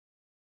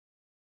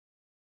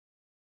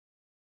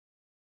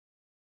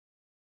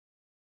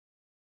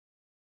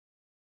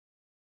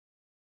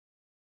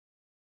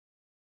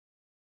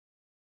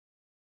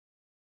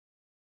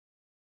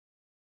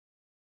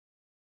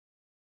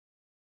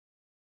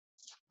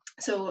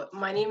So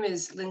my name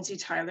is Lindsay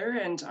Tyler,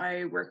 and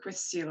I work with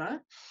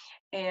CELA.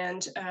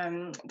 And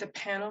the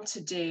panel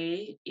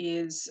today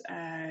is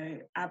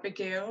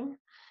Abigail,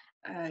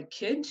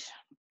 Kidd,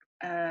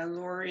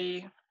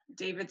 Laurie,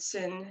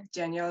 Davidson,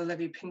 Daniella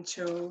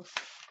Levy-Pinto,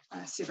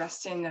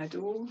 Sébastien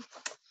Nadeau,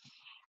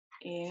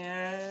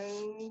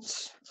 and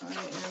I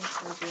am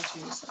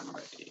forgetting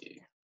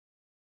somebody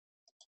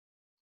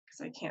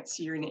because I can't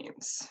see your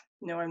names.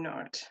 No, I'm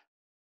not.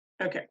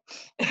 Okay.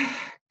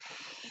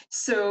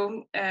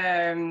 So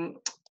Daniella,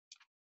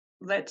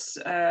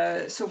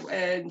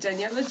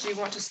 do you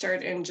want to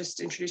start and just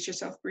introduce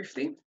yourself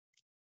briefly?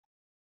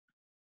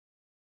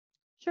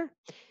 Sure.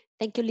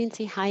 Thank you,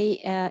 Lindsay.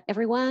 Hi,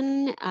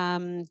 everyone.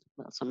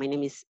 So my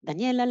name is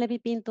Daniella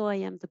Levy-Pinto. I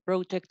am the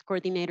project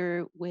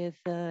coordinator with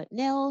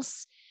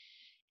NNELS.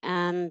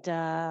 And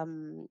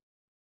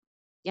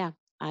yeah,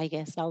 I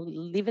guess I'll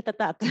leave it at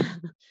that.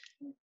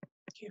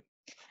 Okay.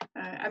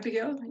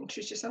 Abigail,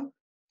 introduce yourself.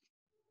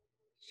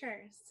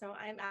 Sure. So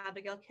I'm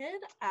Abigail Kidd.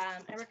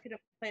 I work at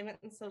Employment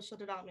and Social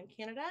Development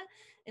Canada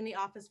in the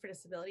Office for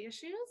Disability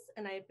Issues,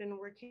 and I've been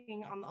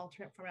working on the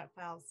alternate format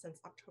files since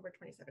October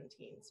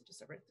 2017, so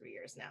just over 3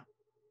 years now.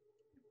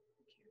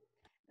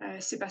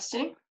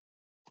 Sébastien.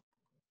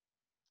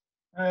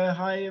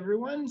 Hi,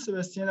 everyone.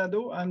 Sébastien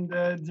Nadeau. I'm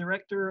the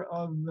Director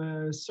of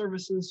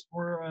Services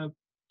for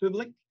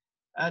Public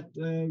at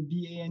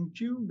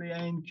BANQ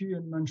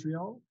in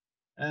Montreal.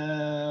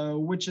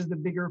 Which is the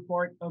bigger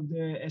part of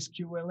the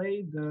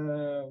SQLA,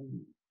 the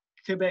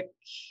Quebec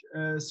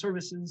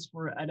Services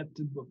for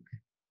Adapted Book.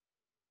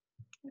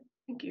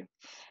 Thank you.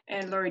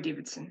 And Laurie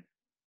Davidson.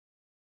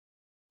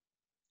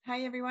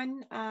 Hi,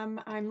 everyone.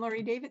 I'm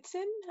Laurie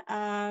Davidson,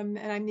 and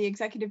I'm the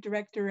Executive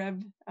Director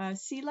of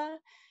CELA,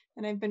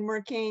 and I've been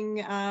working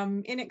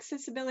in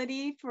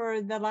accessibility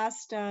for the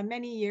last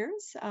many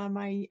years.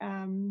 I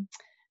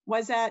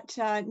was at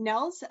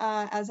NNELS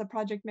as a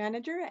project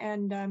manager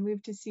and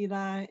moved to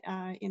CELA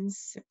in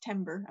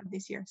September of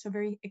this year. So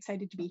very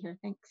excited to be here.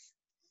 Thanks.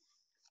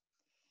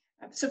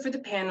 So for the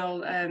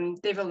panel,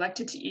 they've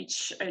elected to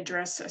each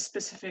address a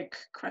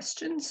specific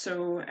question.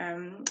 So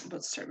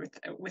let's start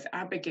with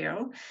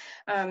Abigail.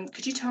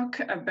 Could you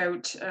talk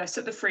about,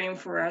 set the frame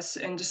for us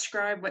and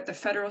describe what the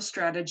federal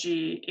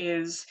strategy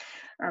is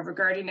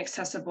regarding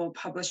accessible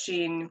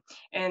publishing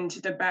and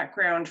the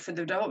background for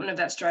the development of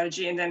that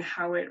strategy, and then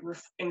how it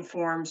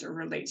informs or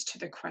relates to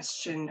the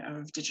question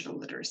of digital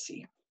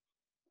literacy?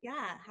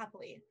 Yeah,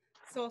 happily.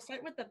 So I'll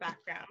start with the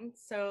background.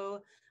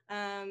 So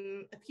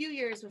a few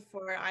years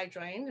before I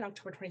joined in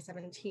October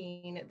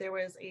 2017, there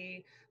was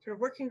a sort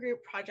of working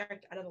group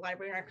project out of the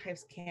Library and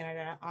Archives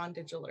Canada on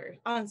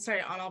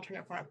on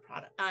alternate format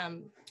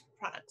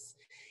products.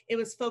 It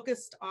was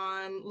focused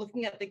on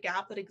looking at the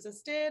gap that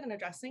existed and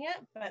addressing it,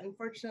 but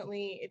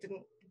unfortunately it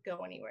didn't go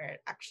anywhere.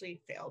 It actually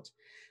failed.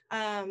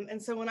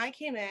 And so when I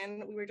came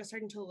in, we were just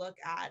starting to look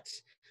at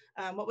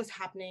what was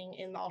happening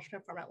in the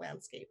alternate format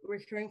landscape. We were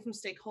hearing from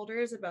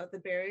stakeholders about the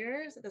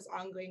barriers that this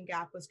ongoing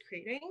gap was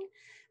creating.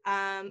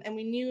 And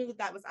we knew that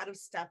that was out of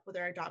step with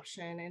our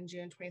adoption in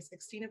June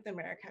 2016 of the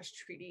Marrakesh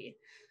Treaty.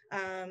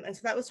 And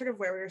so that was sort of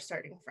where we were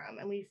starting from.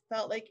 And we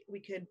felt like we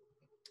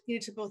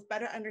needed to both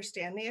better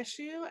understand the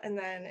issue, and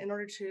then in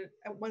order to,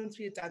 once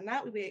we had done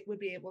that, we would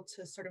be able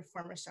to sort of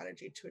form a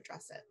strategy to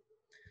address it.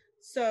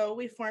 So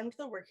we formed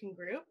the working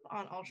group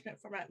on alternate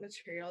format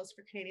materials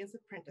for Canadians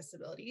with print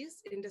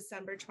disabilities in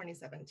December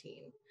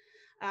 2017.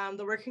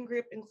 The working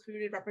group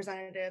included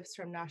representatives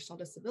from national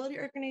disability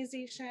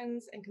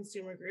organizations and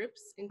consumer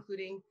groups,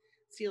 including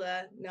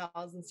CELA,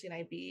 NNELS, and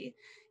CNIB.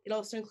 It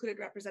also included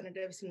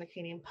representatives from the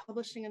Canadian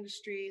publishing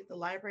industry, the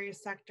library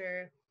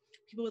sector,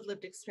 people with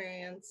lived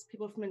experience,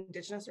 people from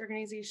Indigenous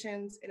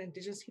organizations and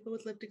Indigenous people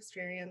with lived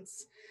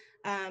experience,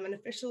 and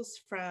officials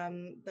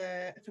from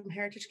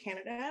Heritage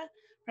Canada,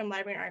 from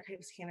Library and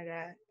Archives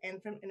Canada,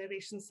 and from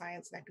Innovation,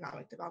 Science and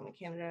Economic Development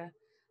Canada,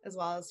 as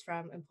well as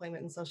from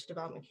Employment and Social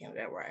Development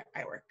Canada, where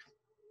I work.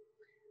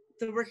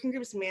 The working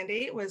group's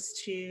mandate was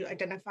to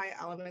identify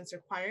elements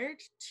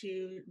required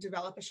to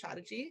develop a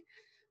strategy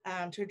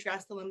to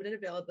address the limited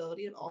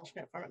availability of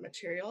alternate format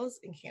materials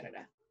in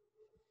Canada.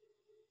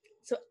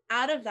 So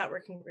out of that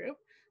working group,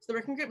 so the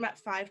working group met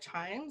 5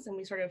 times, and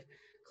we sort of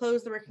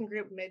closed the working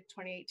group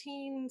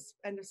mid-2018,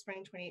 end of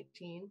spring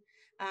 2018.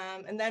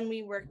 And then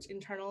we worked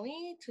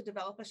internally to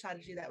develop a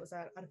strategy that was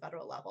at a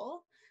federal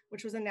level,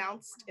 which was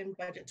announced in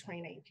budget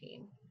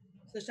 2019.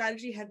 So the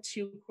strategy had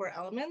 2 core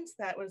elements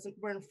that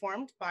were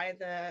informed by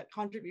the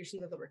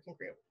contributions of the working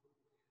group.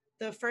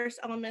 The first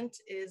element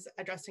is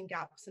addressing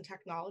gaps in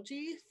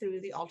technology through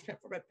the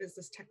Alternate Format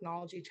Business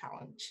Technology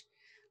Challenge.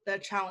 The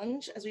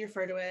challenge, as we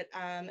refer to it,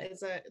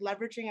 is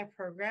leveraging a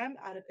program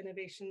out of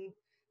Innovation,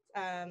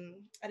 Science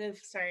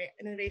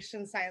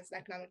and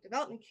Economic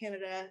Development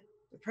Canada.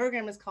 The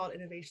program is called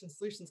Innovation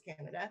Solutions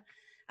Canada,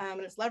 and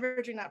it's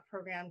leveraging that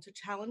program to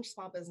challenge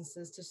small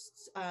businesses to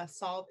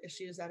solve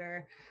issues that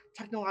are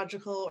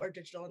technological or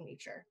digital in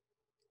nature.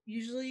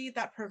 Usually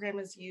that program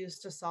is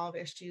used to solve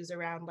issues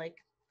around,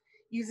 like,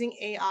 using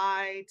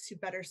AI to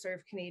better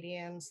serve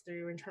Canadians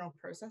through internal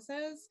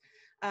processes.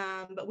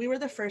 But we were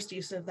the first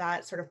use of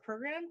that sort of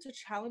program to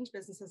challenge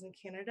businesses in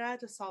Canada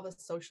to solve a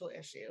social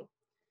issue.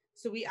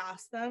 So we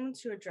asked them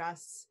to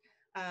address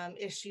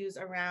issues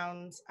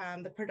around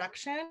the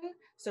production,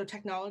 so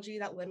technology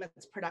that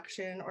limits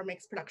production or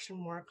makes production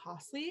more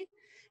costly,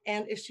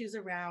 and issues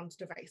around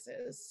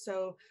devices.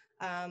 So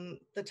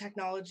the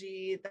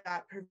technology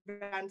that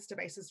prevents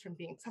devices from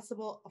being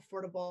accessible,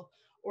 affordable,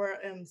 or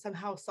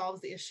somehow solves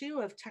the issue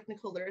of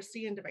technical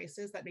literacy in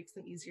devices that makes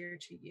them easier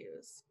to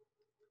use.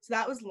 So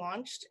that was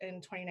launched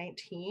in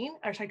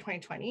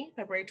 2020,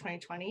 February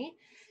 2020,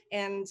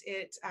 and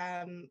it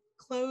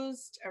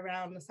closed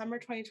around the summer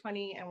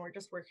 2020, and we're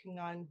just working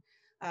on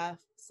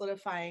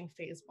solidifying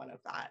phase 1 of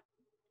that.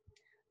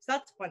 So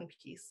that's one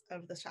piece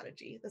of the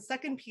strategy. The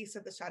second piece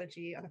of the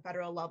strategy on a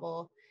federal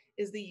level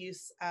is the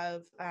use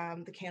of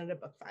the Canada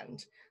Book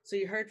Fund. So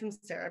you heard from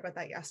Sarah about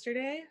that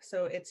yesterday.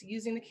 So it's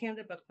using the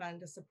Canada Book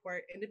Fund to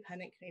support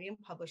independent Canadian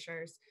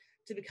publishers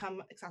to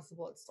become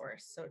accessible at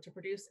source. So to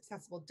produce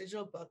accessible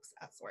digital books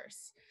at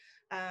source.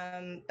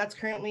 That's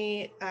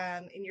currently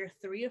in year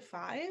 3 of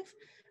 5.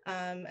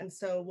 And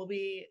so we'll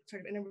be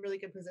sort of in a really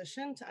good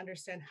position to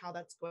understand how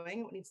that's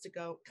going, what needs to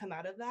come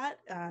out of that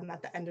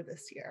at the end of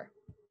this year.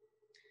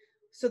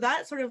 So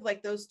that sort of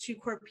like those two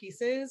core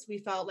pieces, we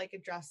felt like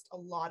addressed a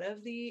lot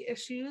of the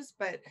issues,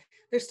 but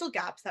there's still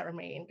gaps that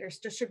remain. There's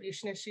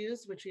distribution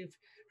issues, which we've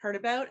heard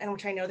about, and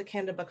which I know the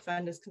Canada Book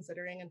Fund is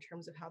considering in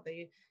terms of how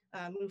they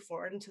move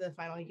forward into the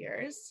final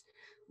years.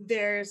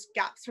 There's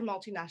gaps for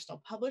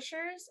multinational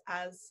publishers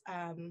as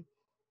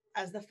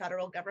the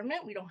federal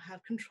government. We don't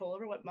have control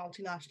over what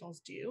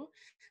multinationals do,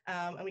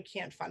 and we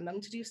can't fund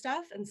them to do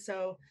stuff. And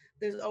so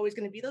there's always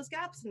going to be those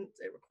gaps, and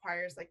it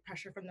requires like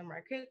pressure from the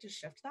market to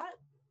shift that.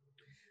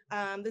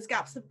 There's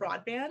gaps with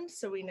broadband.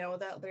 So we know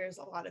that there's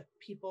a lot of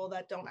people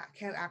that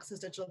can't access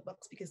digital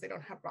books because they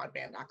don't have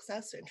broadband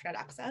access or internet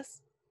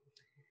access.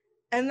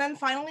 And then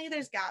finally,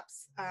 there's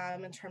gaps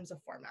in terms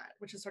of format,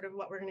 which is sort of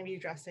what we're going to be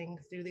addressing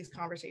through these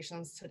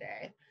conversations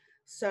today.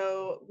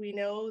 So we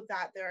know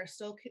that there are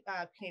still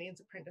Canadians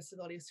with print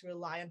disabilities who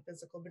rely on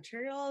physical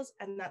materials,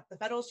 and that the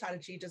federal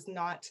strategy does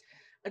not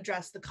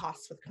address the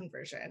costs with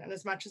conversion. And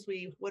as much as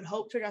we would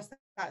hope to address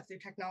that through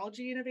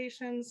technology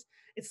innovations,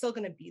 it's still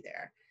going to be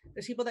there.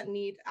 There's people that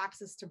need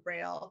access to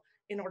Braille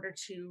in order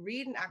to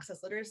read and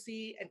access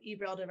literacy, and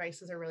e-Braille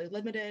devices are really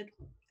limited.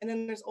 And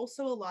then there's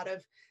also a lot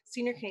of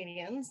senior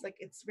Canadians, like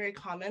it's very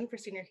common for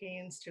senior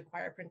Canadians to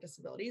acquire print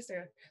disabilities.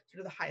 They're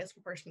sort of the highest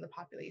proportion of the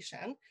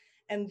population,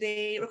 and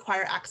they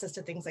require access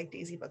to things like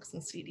Daisy books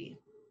and CD.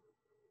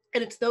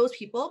 And it's those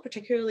people,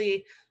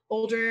 particularly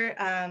older,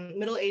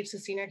 middle-aged to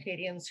senior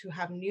Canadians who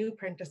have new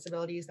print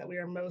disabilities, that we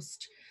are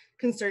most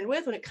concerned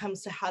with when it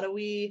comes to how do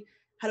we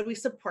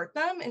support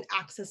them in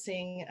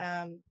accessing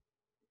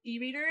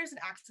e-readers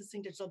and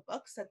accessing digital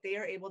books, that they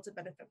are able to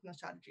benefit from the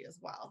strategy as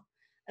well.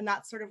 And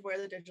that's sort of where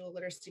the digital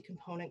literacy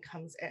component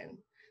comes in.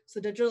 So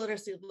digital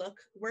literacy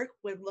work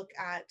would look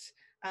at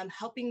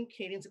helping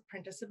Canadians with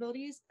print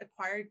disabilities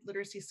acquire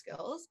literacy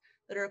skills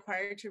that are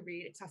required to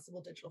read accessible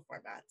digital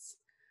formats,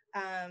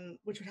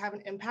 which would have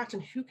an impact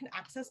on who can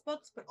access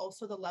books, but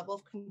also the level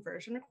of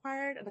conversion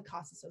required and the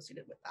costs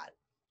associated with that.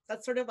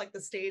 That's sort of like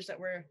the stage that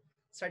we're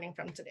starting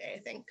from today, I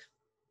think.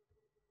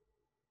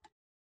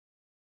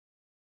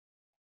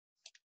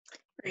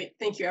 Great,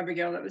 thank you,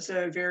 Abigail. That was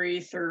a very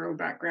thorough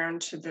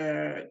background to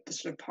the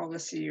sort of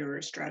policy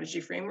or strategy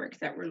framework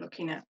that we're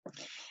looking at.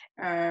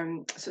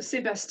 So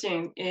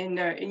Sébastien,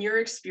 in your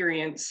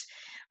experience,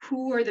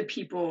 who are the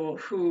people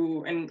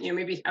who, and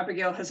maybe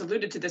Abigail has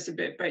alluded to this a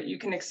bit, but you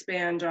can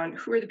expand on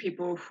who are the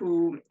people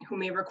who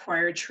may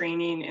require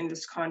training in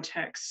this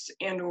context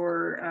and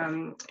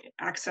or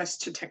access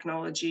to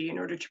technology in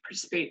order to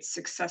participate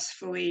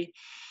successfully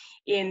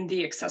in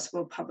the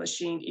accessible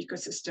publishing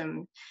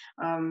ecosystem?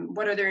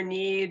 What are their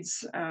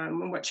needs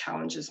and what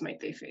challenges might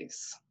they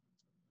face?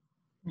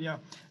 Yeah,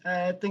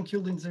 thank you,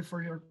 Lindsay,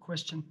 for your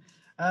question.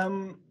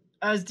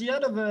 As the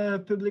head of a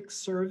public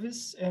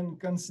service and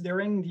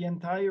considering the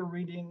entire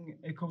reading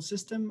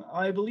ecosystem,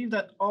 I believe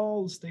that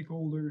all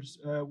stakeholders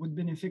would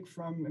benefit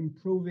from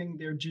improving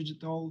their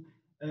digital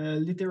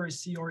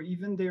literacy or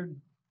even their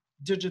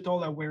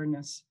digital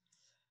awareness.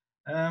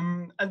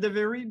 At the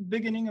very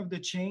beginning of the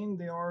chain,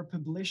 there are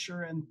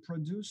publisher and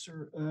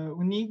producer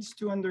who needs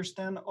to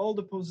understand all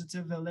the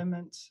positive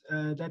elements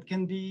that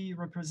can be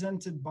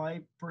represented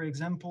by, for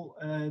example,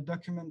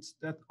 documents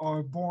that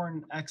are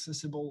born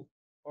accessible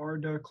or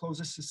the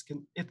closest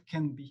it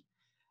can be.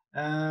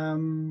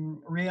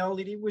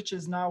 Reality, which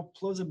is now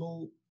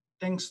plausible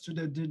thanks to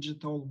the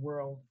digital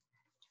world.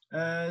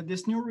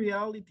 This new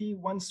reality,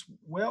 once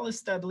well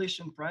established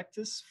in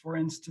practice for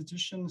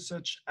institutions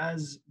such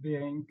as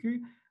BNQ,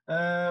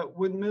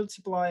 would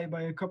multiply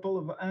by a couple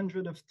of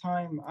hundred of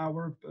times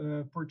our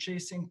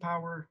purchasing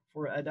power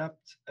for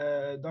adapt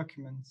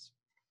documents.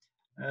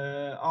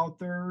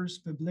 Authors,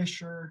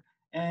 publisher,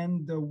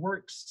 and the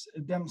works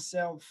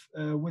themselves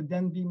would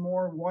then be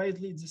more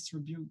widely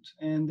distributed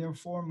and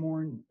therefore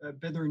more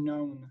better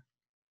known.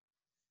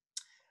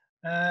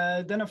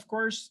 Then, of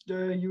course,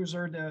 the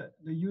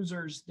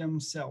users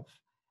themselves.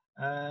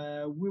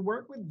 We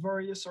work with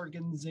various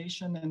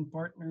organizations and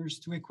partners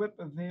to equip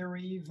a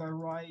very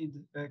varied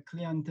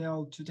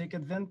clientele to take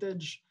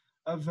advantage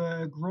of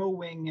a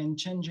growing and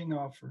changing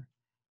offer.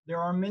 There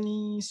are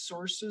many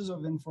sources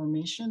of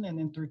information and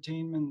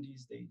entertainment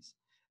these days.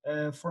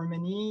 For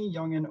many,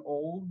 young and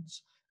old,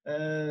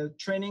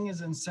 training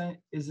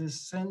is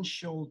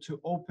essential to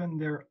open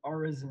their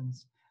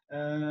horizons.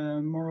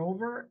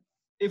 Moreover,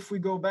 if we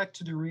go back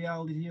to the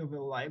reality of a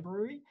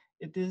library,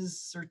 it is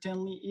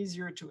certainly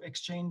easier to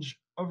exchange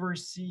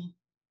overseas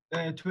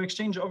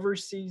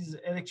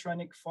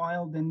electronic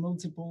file than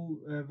multiple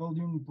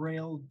volume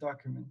Braille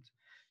document.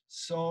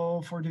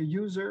 So for the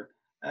user,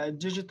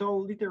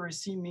 digital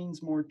literacy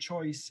means more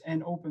choice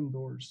and open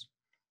doors.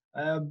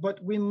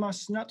 But we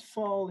must not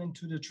fall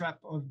into the trap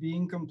of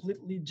being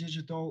completely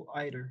digital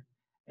either.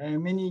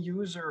 Many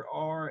users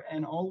are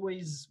and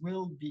always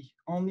will be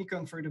only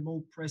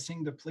comfortable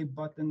pressing the play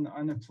button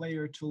on a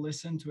player to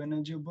listen to an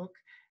audiobook,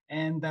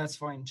 and that's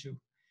fine too.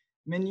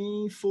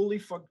 Many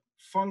fully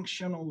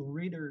functional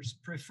readers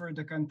prefer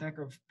the contact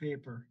of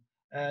paper.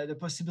 The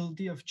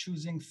possibility of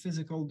choosing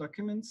physical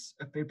documents,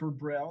 a paper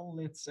braille,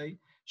 let's say,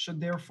 should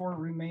therefore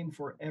remain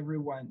for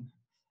everyone.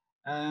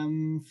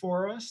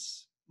 For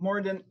us,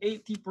 more than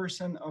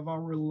 80% of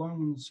our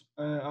loans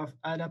of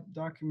ADAPT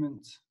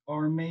documents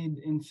are made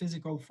in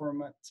physical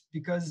format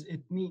because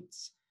it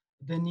meets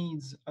the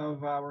needs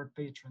of our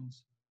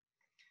patrons.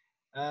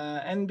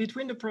 And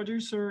between the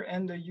producer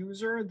and the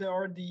user, there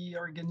are the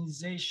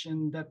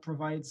organization that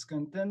provides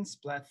contents,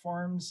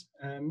 platforms,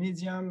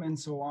 medium, and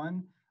so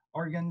on.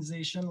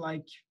 Organization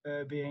like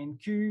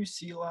BNQ,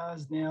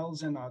 CELAS,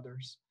 NNELS, and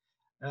others.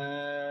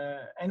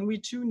 And we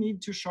too need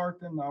to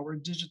sharpen our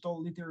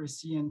digital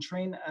literacy and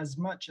train as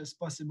much as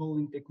possible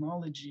in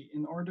technology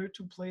in order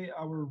to play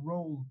our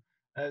role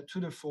to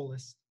the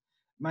fullest.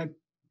 My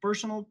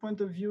personal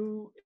point of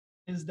view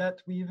is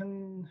that we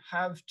even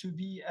have to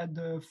be at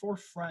the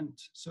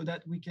forefront so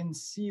that we can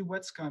see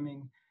what's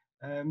coming,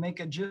 make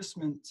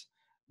adjustment,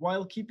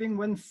 while keeping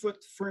one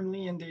foot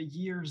firmly in the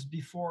years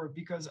before,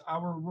 because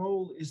our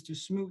role is to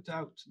smooth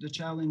out the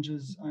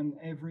challenges on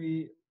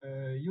every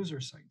user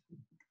side.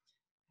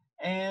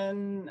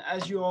 And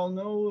as you all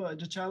know,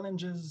 the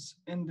challenges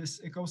in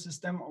this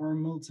ecosystem are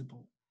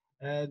multiple.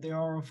 There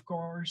are, of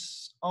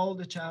course, all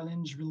the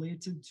challenge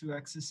related to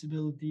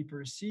accessibility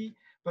per se,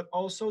 but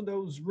also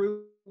those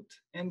root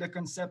in the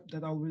concept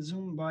that I'll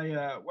resume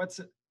by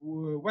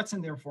what's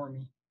in there for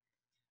me.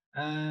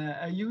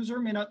 A user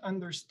may not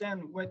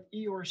understand what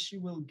he or she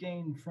will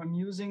gain from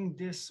using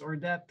this or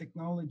that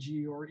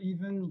technology, or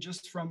even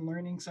just from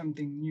learning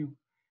something new.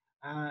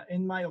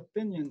 In my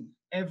opinion,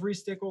 every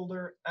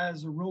stakeholder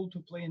has a role to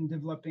play in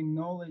developing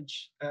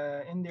knowledge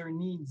in their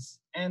needs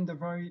and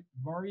the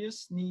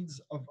various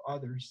needs of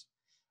others.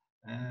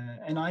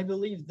 And I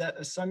believe that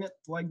a summit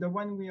like the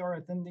one we are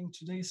attending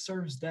today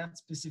serves that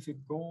specific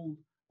goal,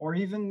 or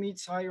even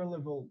meets higher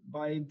level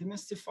by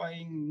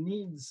demystifying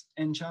needs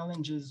and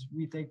challenges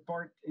we take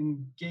part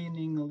in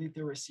gaining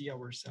literacy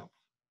ourselves.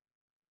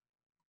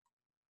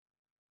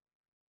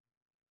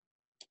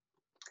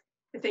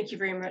 Thank you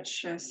very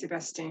much,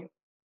 Sébastien.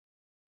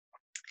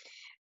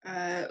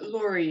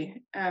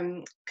 Laurie,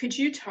 could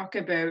you talk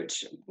about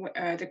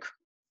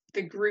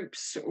the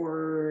groups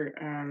or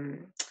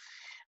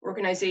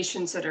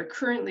organizations that are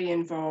currently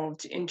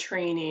involved in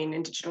training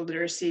in digital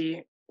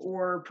literacy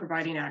or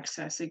providing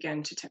access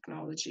again to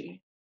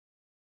technology?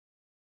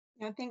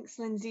 Yeah, thanks,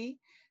 Lindsay.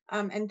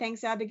 And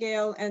thanks,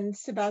 Abigail and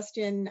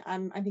Sébastien.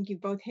 I think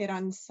you've both hit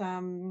on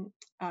some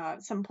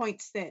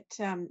points that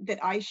that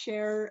I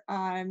share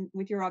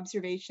with your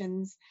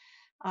observations.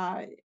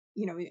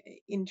 You know,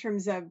 in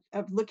terms of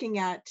looking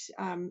at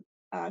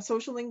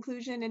social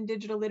inclusion and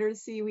digital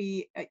literacy,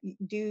 we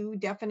do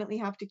definitely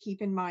have to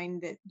keep in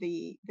mind that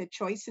the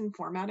choice and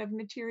format of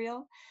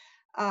material,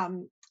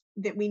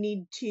 that we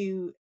need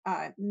to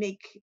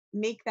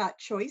make that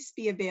choice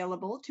be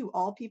available to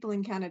all people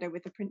in Canada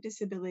with a print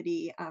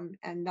disability,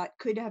 and that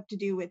could have to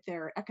do with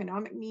their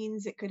economic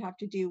means. It could have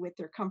to do with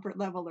their comfort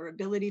level or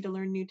ability to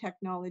learn new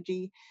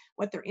technology,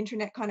 what their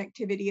internet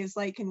connectivity is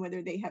like, and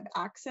whether they have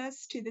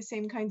access to the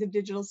same kinds of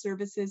digital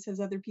services as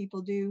other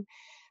people do.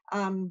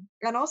 And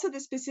also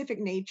the specific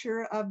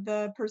nature of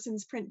the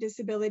person's print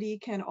disability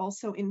can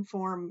also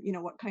inform, you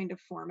know, what kind of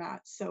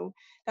format. So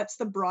that's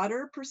the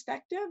broader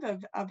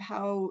perspective of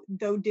how,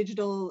 though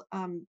digital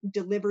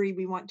delivery,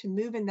 we want to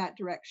move in that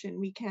direction,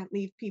 we can't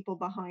leave people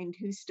behind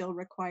who still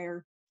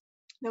require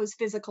those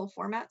physical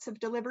formats of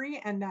delivery,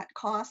 and that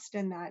cost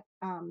and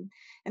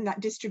that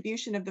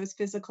distribution of those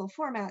physical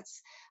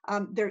formats.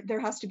 There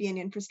has to be an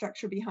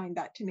infrastructure behind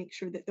that to make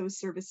sure that those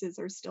services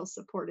are still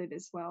supported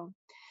as well.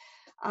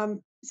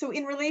 So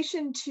in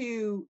relation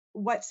to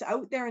what's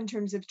out there in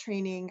terms of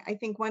training, I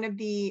think one of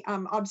the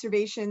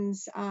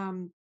observations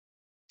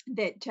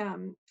that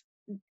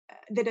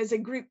as a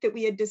group that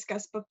we had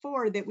discussed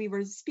before that we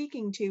were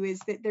speaking to is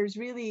that there's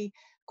really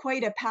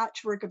quite a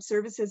patchwork of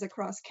services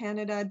across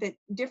Canada, that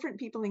different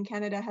people in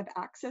Canada have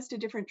access to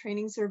different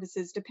training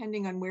services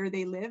depending on where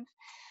they live.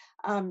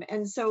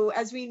 And so,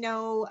 as we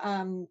know,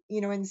 and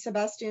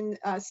Sébastien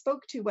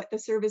spoke to what the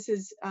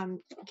services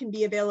can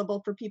be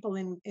available for people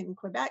in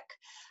Quebec,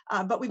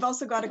 but we've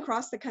also got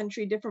across the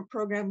country different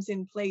programs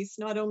in place,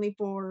 not only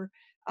for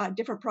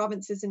different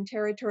provinces and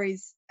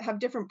territories have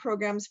different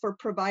programs for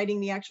providing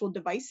the actual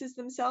devices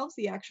themselves,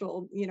 the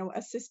actual,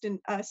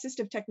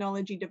 assistive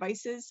technology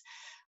devices,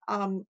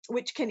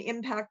 which can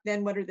impact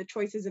then what are the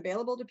choices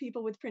available to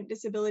people with print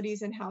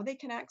disabilities and how they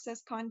can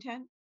access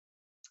content.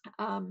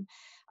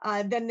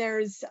 Then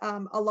there's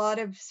a lot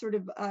of sort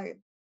of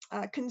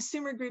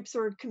consumer groups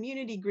or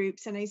community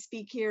groups, and I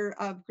speak here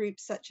of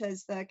groups such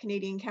as the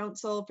Canadian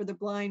Council for the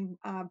Blind,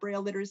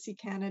 Braille Literacy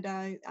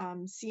Canada,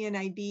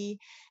 CNIB,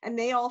 and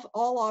they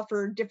all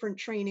offer different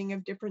training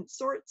of different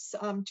sorts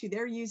to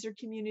their user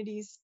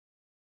communities.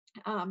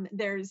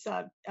 There's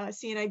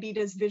CNIB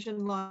does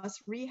vision loss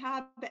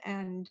rehab,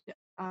 and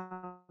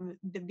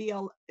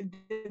the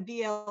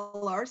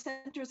VLR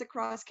centers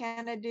across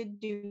Canada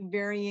do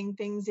varying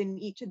things in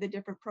each of the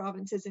different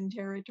provinces and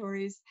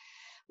territories.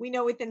 We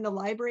know within the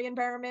library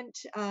environment,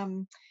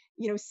 CELA,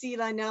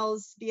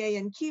 NNELS,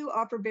 BANQ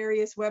offer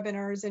various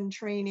webinars and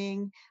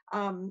training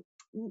to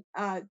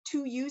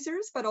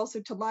users, but also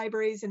to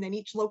libraries, and then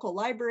each local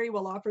library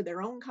will offer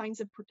their own kinds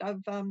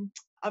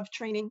of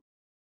training.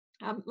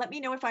 Let me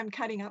know if I'm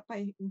cutting up.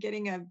 I'm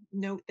getting a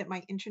note that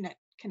my internet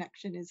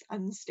connection is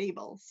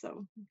unstable.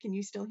 So can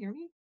you still hear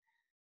me?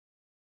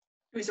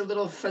 It was a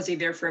little fuzzy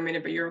there for a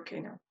minute, but you're okay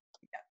now.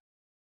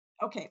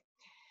 Yeah. Okay.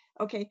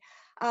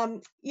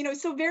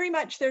 So very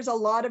much there's a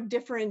lot of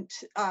different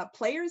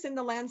players in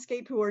the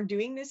landscape who are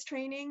doing this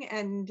training.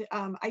 And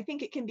I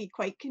think it can be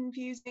quite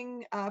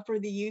confusing for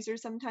the user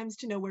sometimes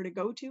to know where to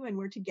go to and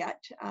where to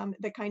get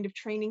the kind of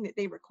training that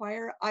they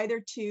require, either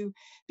to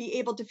be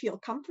able to feel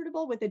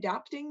comfortable with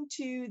adapting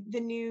to the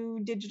new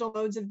digital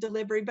modes of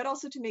delivery, but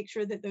also to make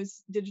sure that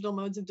those digital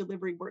modes of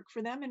delivery work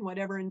for them in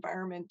whatever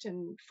environment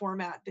and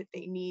format that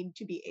they need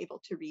to be able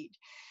to read.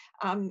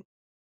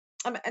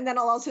 And then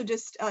I'll also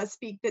just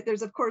speak that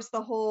there's, of course, the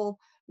whole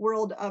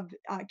world of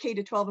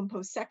K-12 and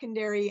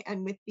post-secondary,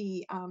 and with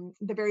the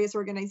various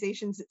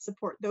organizations that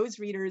support those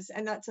readers.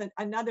 And that's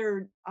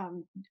another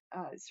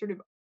sort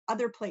of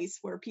other place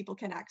where people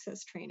can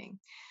access training.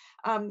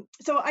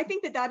 So I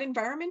think that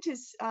environment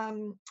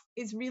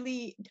is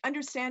really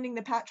understanding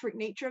the patchwork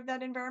nature of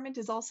that environment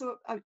is also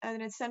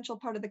an essential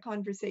part of the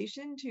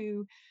conversation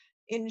to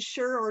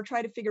ensure or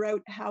try to figure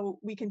out how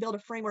we can build a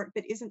framework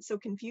that isn't so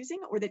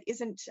confusing, or that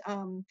isn't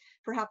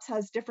perhaps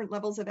has different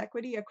levels of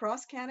equity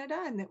across Canada,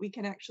 and that we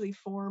can actually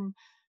form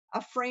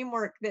a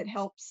framework that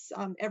helps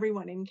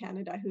everyone in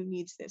Canada who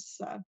needs this,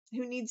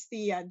 who needs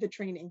the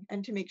training,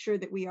 and to make sure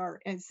that we are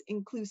as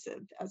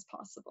inclusive as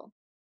possible.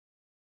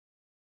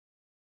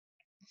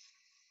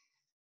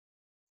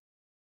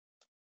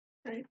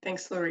 Right,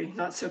 thanks, Laurie.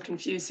 Not so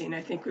confusing,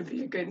 I think would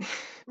be a good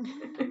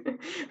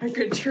a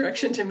good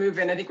direction to move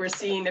in. I think we're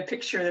seeing a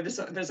picture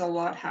that there's a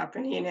lot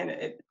happening, and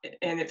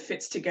it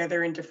fits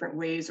together in different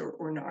ways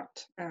or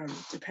not,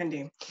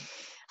 depending.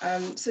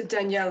 So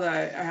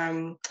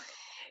Daniella,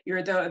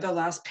 you're the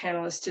last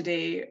panelist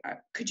today.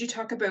 Could you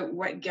talk about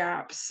what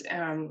gaps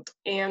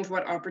and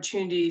what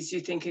opportunities you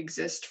think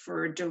exist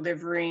for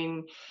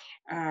delivering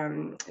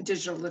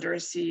digital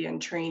literacy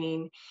and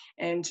training,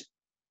 and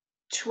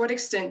to what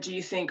extent do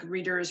you think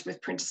readers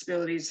with print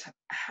disabilities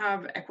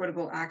have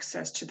equitable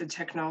access to the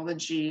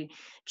technology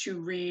to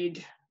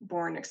read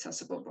born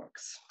accessible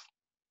books?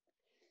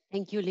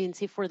 Thank you,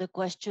 Lindsay, for the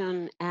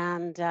question.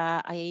 And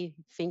I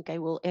think I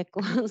will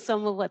echo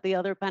some of what the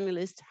other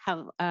panelists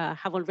have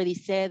already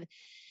said.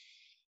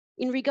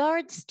 In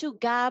regards to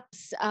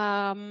gaps,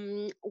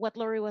 what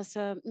Laurie was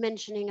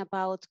mentioning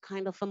about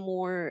kind of a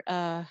more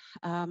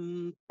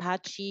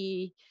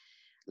patchy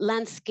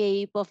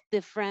landscape of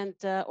different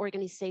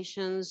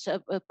organizations,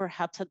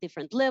 perhaps at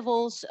different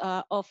levels,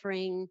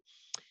 offering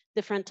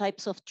different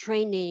types of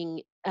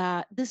training.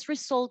 This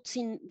results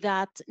in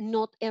that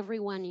not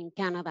everyone in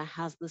Canada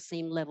has the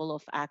same level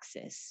of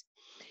access.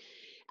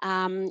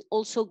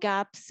 Also,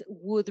 gaps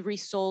would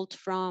result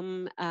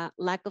from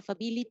lack of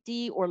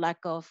ability or lack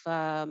of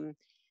an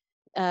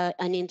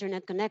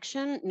internet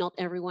connection. Not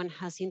everyone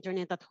has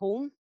internet at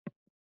home.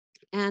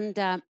 And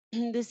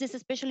this is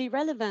especially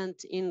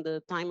relevant in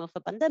the time of a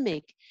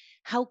pandemic.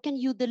 How can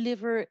you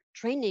deliver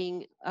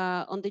training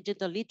on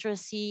digital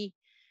literacy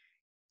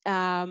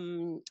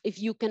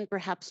if you can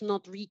perhaps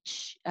not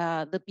reach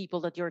the people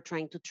that you're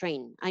trying to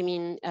train? I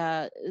mean,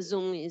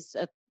 Zoom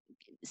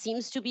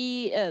seems to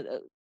be,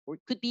 or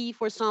could be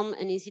for some,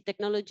 an easy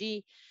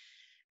technology.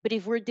 But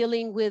if we're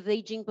dealing with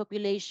aging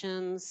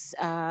populations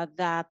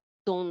that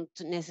don't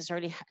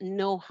necessarily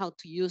know how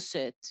to use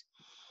it,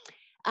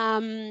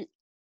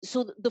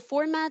 so the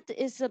format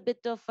is a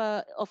bit of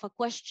a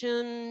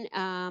question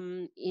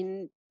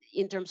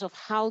in terms of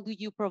how do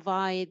you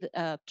provide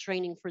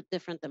training for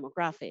different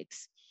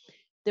demographics,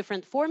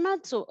 different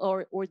formats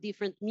or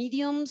different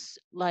mediums,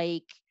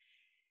 like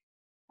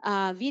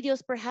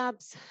videos,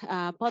 perhaps,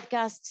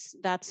 podcasts.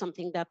 That's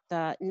something that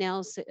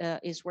NNELS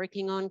is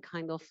working on,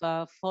 kind of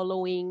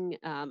following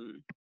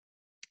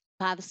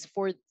paths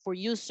for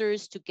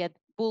users to get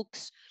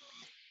books.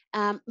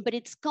 But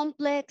it's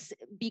complex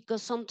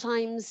because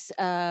sometimes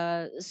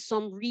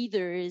some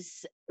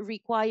readers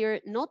require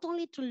not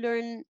only to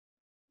learn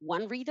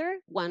one reader,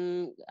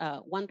 one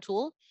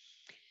tool,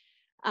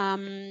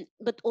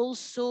 but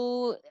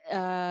also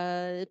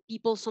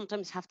people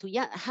sometimes have to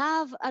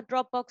have a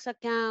Dropbox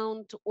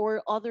account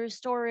or other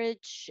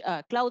storage,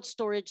 cloud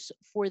storage,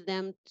 for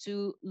them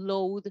to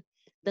load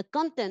the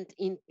content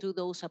into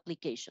those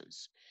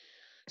applications.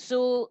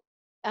 So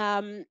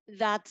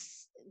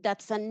that's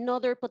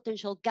another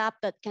potential gap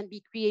that can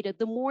be created.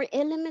 The more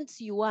elements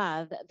you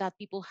add that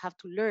people have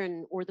to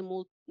learn, or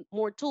the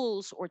more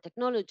tools or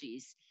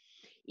technologies,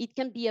 it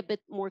can be a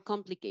bit more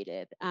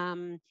complicated.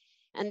 And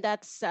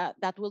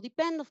that will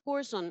depend, of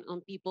course,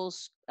 on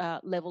people's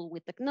level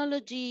with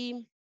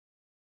technology,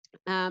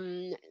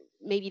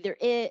 maybe their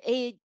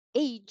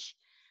age.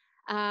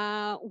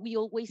 We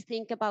always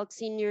think about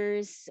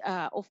seniors,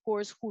 of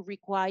course, who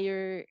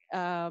require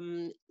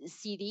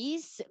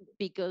CDs,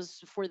 because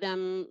for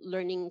them,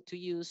 learning to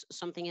use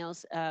something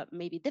else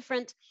may be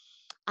different.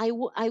 I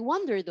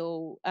wonder,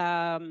 though,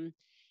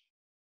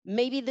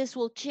 maybe this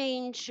will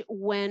change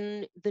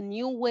when the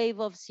new wave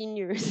of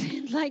seniors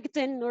in like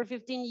 10 or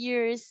 15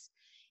 years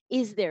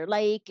is there.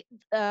 Like,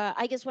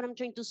 I guess what I'm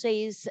trying to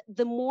say is,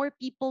 the more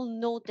people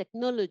know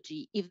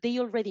technology, if they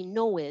already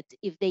know it,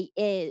 if they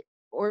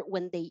or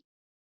when they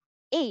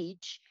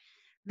age,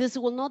 this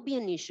will not be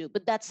an issue,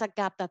 but that's a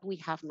gap that we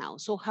have now.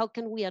 So how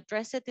can we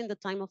address it in the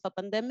time of a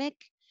pandemic?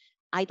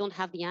 I don't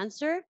have the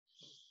answer.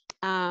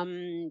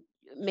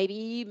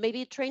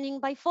 Maybe training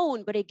by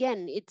phone, but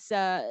again, it's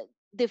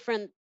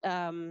different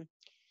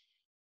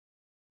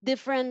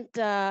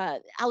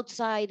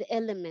outside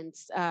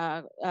elements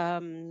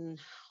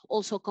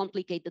also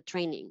complicate the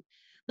training.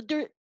 But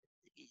there,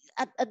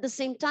 at the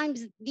same time,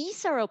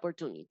 these are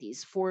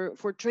opportunities for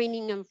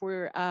training and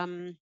for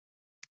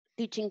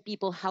teaching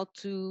people how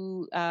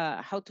to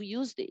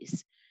use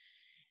this.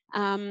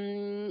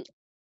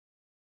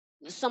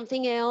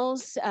 Something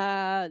else,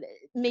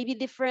 maybe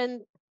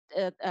different.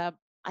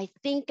 I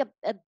think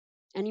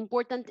an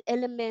important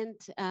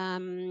element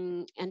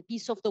and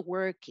piece of the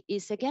work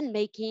is, again,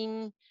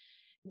 making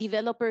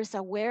developers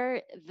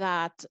aware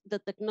that the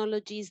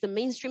technologies, the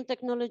mainstream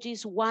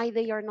technologies, why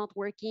they are not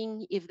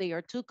working, if they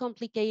are too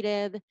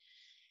complicated.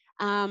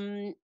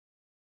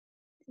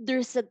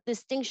 There's a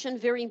distinction,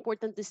 very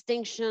important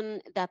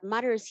distinction, that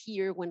matters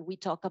here when we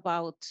talk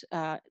about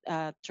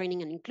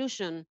training and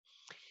inclusion,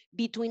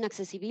 between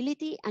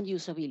accessibility and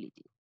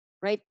usability,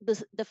 right?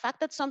 The fact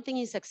that something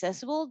is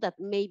accessible, that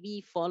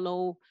maybe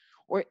follow,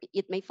 or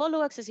it may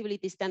follow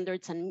accessibility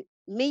standards and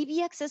may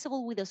be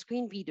accessible with a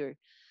screen reader,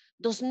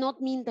 does not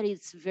mean that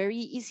it's very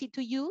easy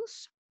to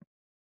use.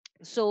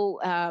 So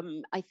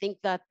I think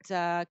that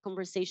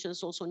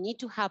conversations also need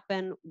to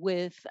happen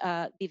with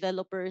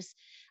developers,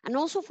 and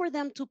also for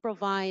them to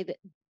provide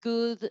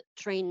good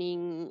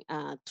training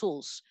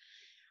tools.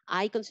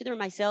 I consider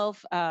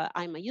myself,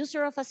 I'm a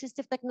user of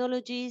assistive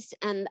technologies,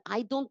 and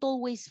I don't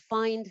always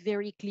find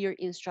very clear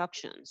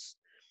instructions.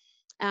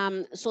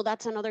 So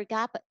that's another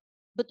gap,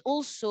 but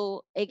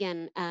also,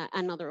 again,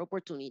 another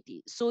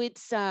opportunity. So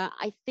it's,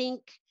 I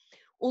think,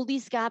 all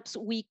these gaps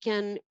we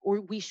can, or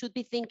we should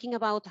be thinking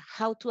about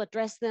how to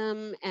address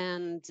them,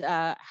 and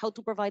how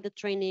to provide the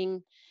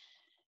training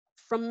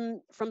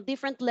from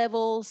different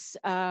levels,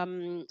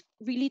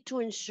 really to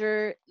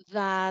ensure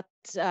that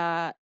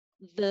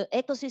the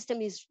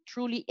ecosystem is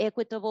truly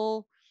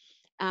equitable,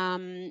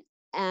 and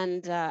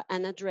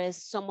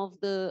address some of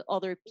the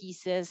other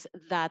pieces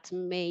that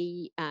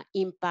may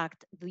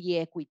impact the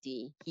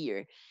equity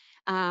here.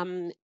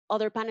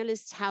 Other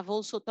panelists have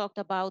also talked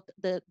about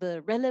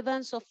the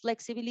relevance of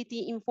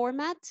flexibility in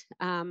format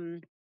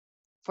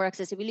for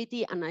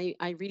accessibility, and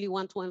I really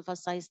want to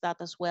emphasize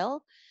that as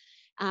well.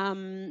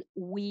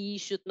 We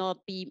should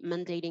not be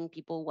mandating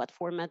people what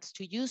formats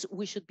to use.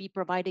 We should be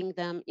providing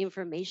them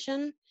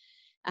information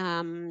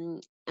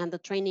and the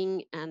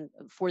training, and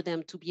for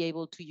them to be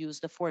able to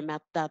use the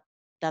format that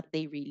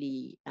they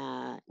really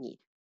need.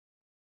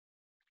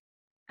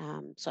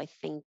 So I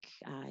think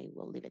I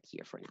will leave it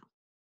here for now.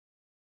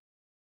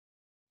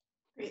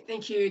 Great,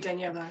 thank you,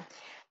 Daniella.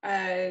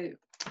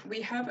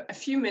 We have a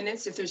few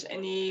minutes if there's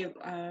any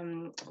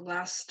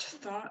last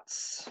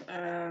thoughts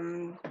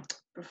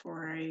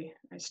before I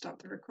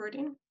stop the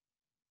recording.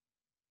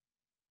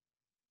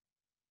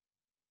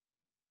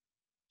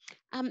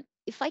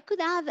 If I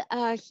could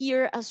add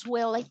here as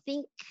well, I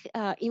think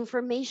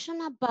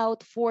information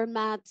about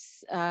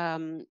formats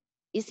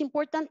is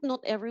important. Not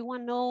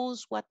everyone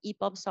knows what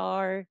EPUBs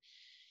are.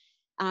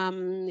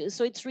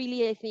 So it's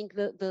really, I think,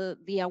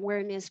 the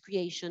awareness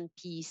creation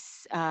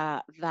piece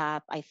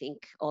that I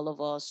think all of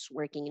us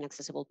working in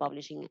accessible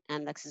publishing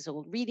and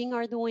accessible reading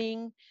are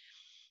doing.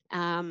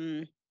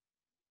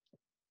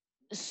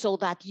 so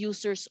that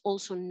users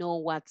also know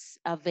what's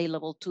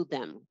available to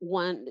them.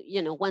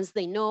 Once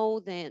they know,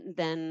 then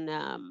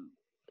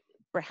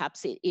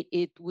perhaps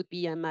it would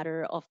be a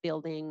matter of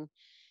building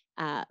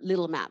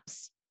little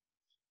maps.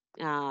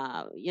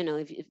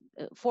 If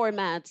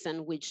formats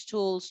and which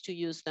tools to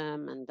use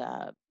them, and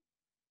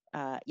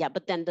yeah.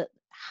 But then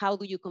how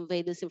do you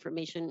convey this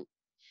information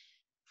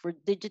for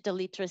digital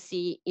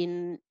literacy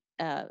in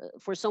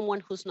for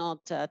someone who's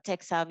not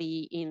tech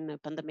savvy in a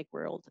pandemic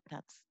world?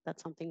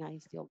 That's something I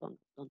still don't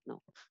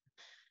know.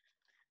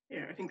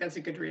 Yeah, I think that's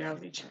a good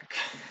reality check.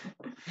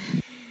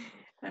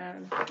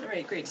 All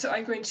right, great. So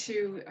I'm going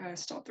to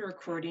stop the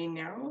recording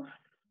now.